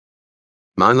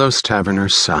Milos Taverner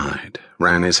sighed,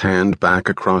 ran his hand back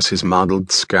across his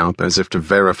mottled scalp as if to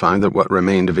verify that what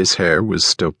remained of his hair was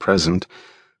still present,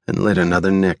 and lit another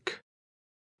nick.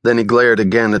 Then he glared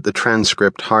again at the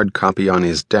transcript hard copy on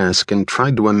his desk and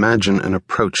tried to imagine an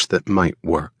approach that might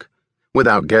work,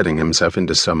 without getting himself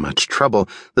into so much trouble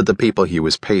that the people he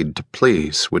was paid to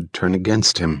please would turn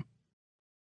against him.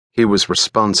 He was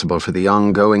responsible for the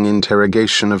ongoing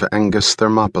interrogation of Angus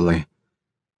Thermopylae.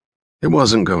 It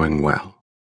wasn't going well.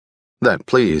 That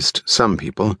pleased some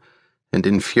people and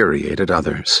infuriated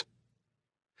others.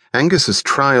 Angus's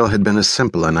trial had been a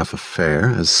simple enough affair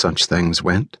as such things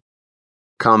went.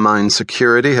 Commine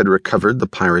Security had recovered the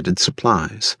pirated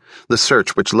supplies. The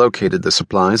search which located the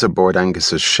supplies aboard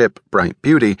Angus's ship, Bright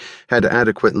Beauty, had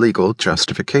adequate legal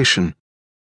justification.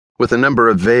 With a number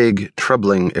of vague,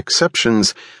 troubling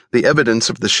exceptions, the evidence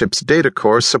of the ship's data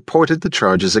core supported the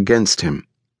charges against him,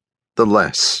 the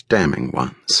less damning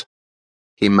ones.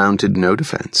 He mounted no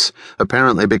defense,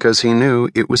 apparently because he knew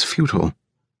it was futile.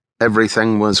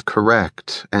 Everything was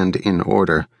correct and in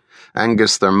order.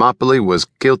 Angus Thermopylae was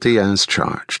guilty as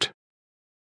charged.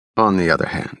 On the other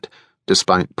hand,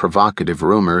 despite provocative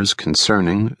rumors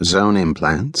concerning zone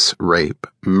implants, rape,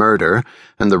 murder,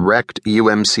 and the wrecked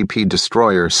UMCP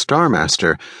destroyer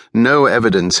Starmaster, no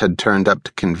evidence had turned up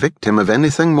to convict him of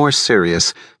anything more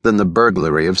serious than the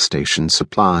burglary of station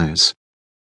supplies.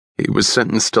 He was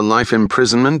sentenced to life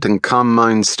imprisonment in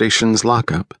Commine Station's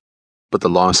lockup, but the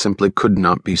law simply could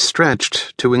not be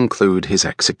stretched to include his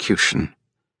execution.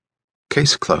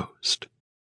 Case closed.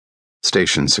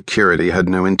 Station security had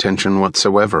no intention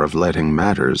whatsoever of letting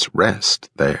matters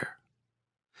rest there.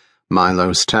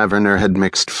 Milos Taverner had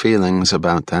mixed feelings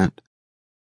about that.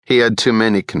 He had too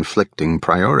many conflicting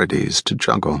priorities to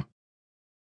juggle.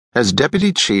 As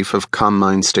Deputy Chief of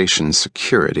Commine Station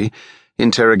Security,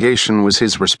 interrogation was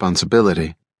his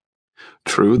responsibility.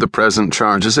 True, the present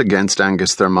charges against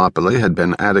Angus Thermopylae had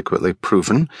been adequately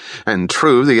proven, and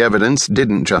true, the evidence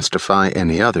didn't justify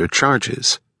any other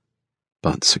charges.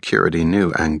 But security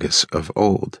knew Angus of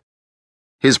old.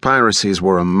 His piracies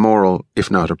were a moral,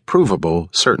 if not a provable,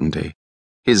 certainty.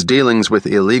 His dealings with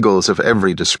illegals of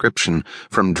every description,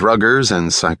 from druggers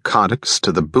and psychotics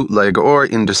to the bootleg ore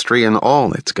industry in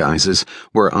all its guises,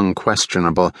 were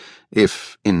unquestionable,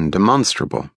 if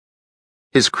indemonstrable.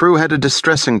 His crew had a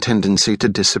distressing tendency to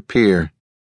disappear.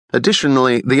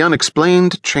 Additionally, the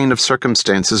unexplained chain of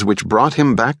circumstances which brought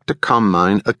him back to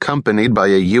Commine accompanied by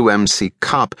a UMC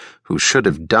cop who should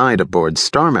have died aboard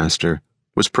Starmaster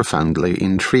was profoundly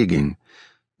intriguing,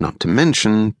 not to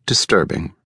mention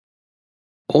disturbing.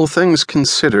 All things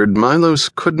considered, Milos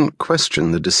couldn't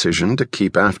question the decision to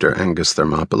keep after Angus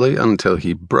Thermopylae until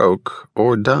he broke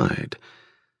or died.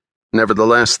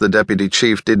 Nevertheless, the deputy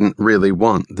chief didn't really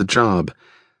want the job,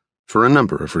 for a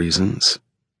number of reasons.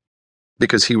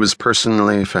 Because he was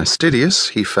personally fastidious,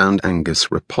 he found Angus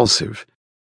repulsive.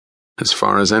 As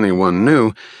far as anyone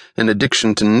knew, an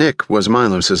addiction to Nick was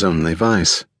Milos's only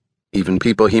vice. Even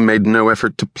people he made no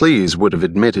effort to please would have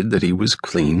admitted that he was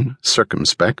clean,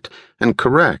 circumspect, and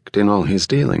correct in all his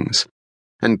dealings,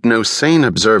 and no sane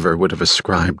observer would have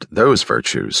ascribed those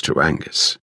virtues to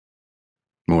Angus.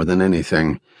 More than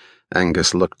anything,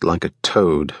 Angus looked like a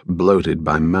toad bloated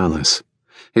by malice.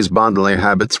 His bodily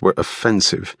habits were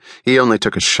offensive. He only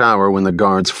took a shower when the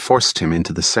guards forced him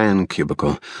into the sand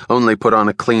cubicle, only put on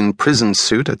a clean prison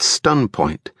suit at stun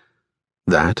point.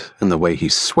 That, and the way he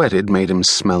sweated, made him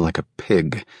smell like a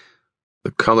pig.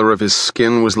 The color of his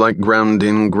skin was like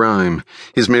ground-in grime.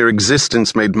 His mere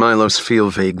existence made Milos feel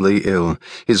vaguely ill.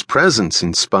 His presence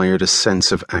inspired a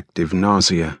sense of active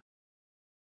nausea.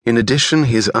 In addition,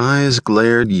 his eyes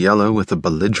glared yellow with a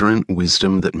belligerent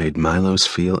wisdom that made Milos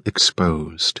feel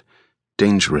exposed,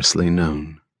 dangerously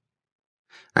known.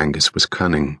 Angus was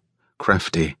cunning,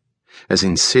 crafty, as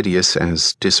insidious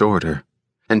as disorder,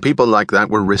 and people like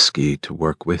that were risky to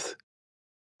work with.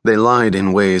 They lied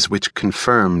in ways which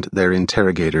confirmed their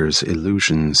interrogators'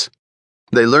 illusions.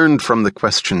 They learned from the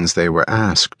questions they were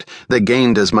asked. They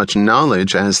gained as much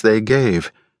knowledge as they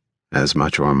gave, as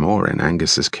much or more in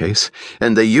Angus's case,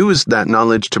 and they used that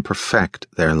knowledge to perfect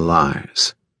their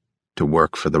lies, to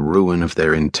work for the ruin of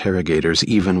their interrogators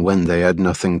even when they had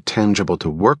nothing tangible to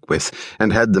work with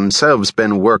and had themselves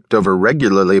been worked over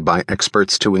regularly by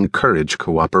experts to encourage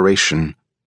cooperation.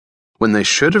 When they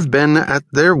should have been at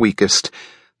their weakest,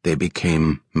 they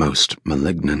became most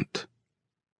malignant.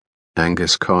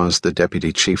 Angus caused the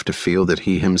deputy chief to feel that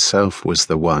he himself was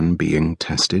the one being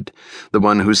tested, the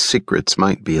one whose secrets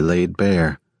might be laid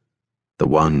bare, the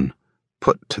one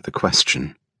put to the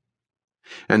question.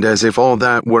 And as if all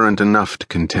that weren't enough to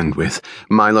contend with,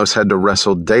 Milos had to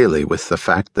wrestle daily with the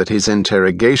fact that his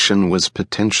interrogation was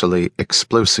potentially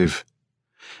explosive.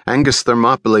 Angus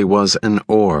Thermopylae was an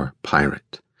ore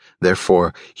pirate.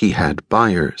 Therefore, he had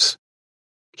buyers.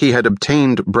 He had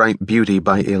obtained Bright Beauty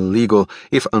by illegal,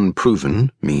 if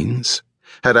unproven, means,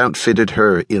 had outfitted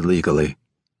her illegally.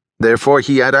 Therefore,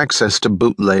 he had access to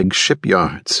bootleg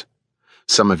shipyards.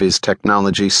 Some of his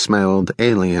technology smelled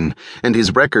alien, and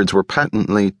his records were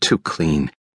patently too clean,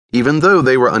 even though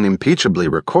they were unimpeachably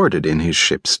recorded in his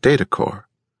ship's data core.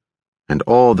 And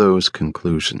all those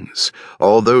conclusions,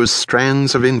 all those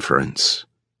strands of inference,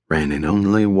 ran in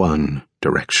only one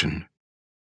direction.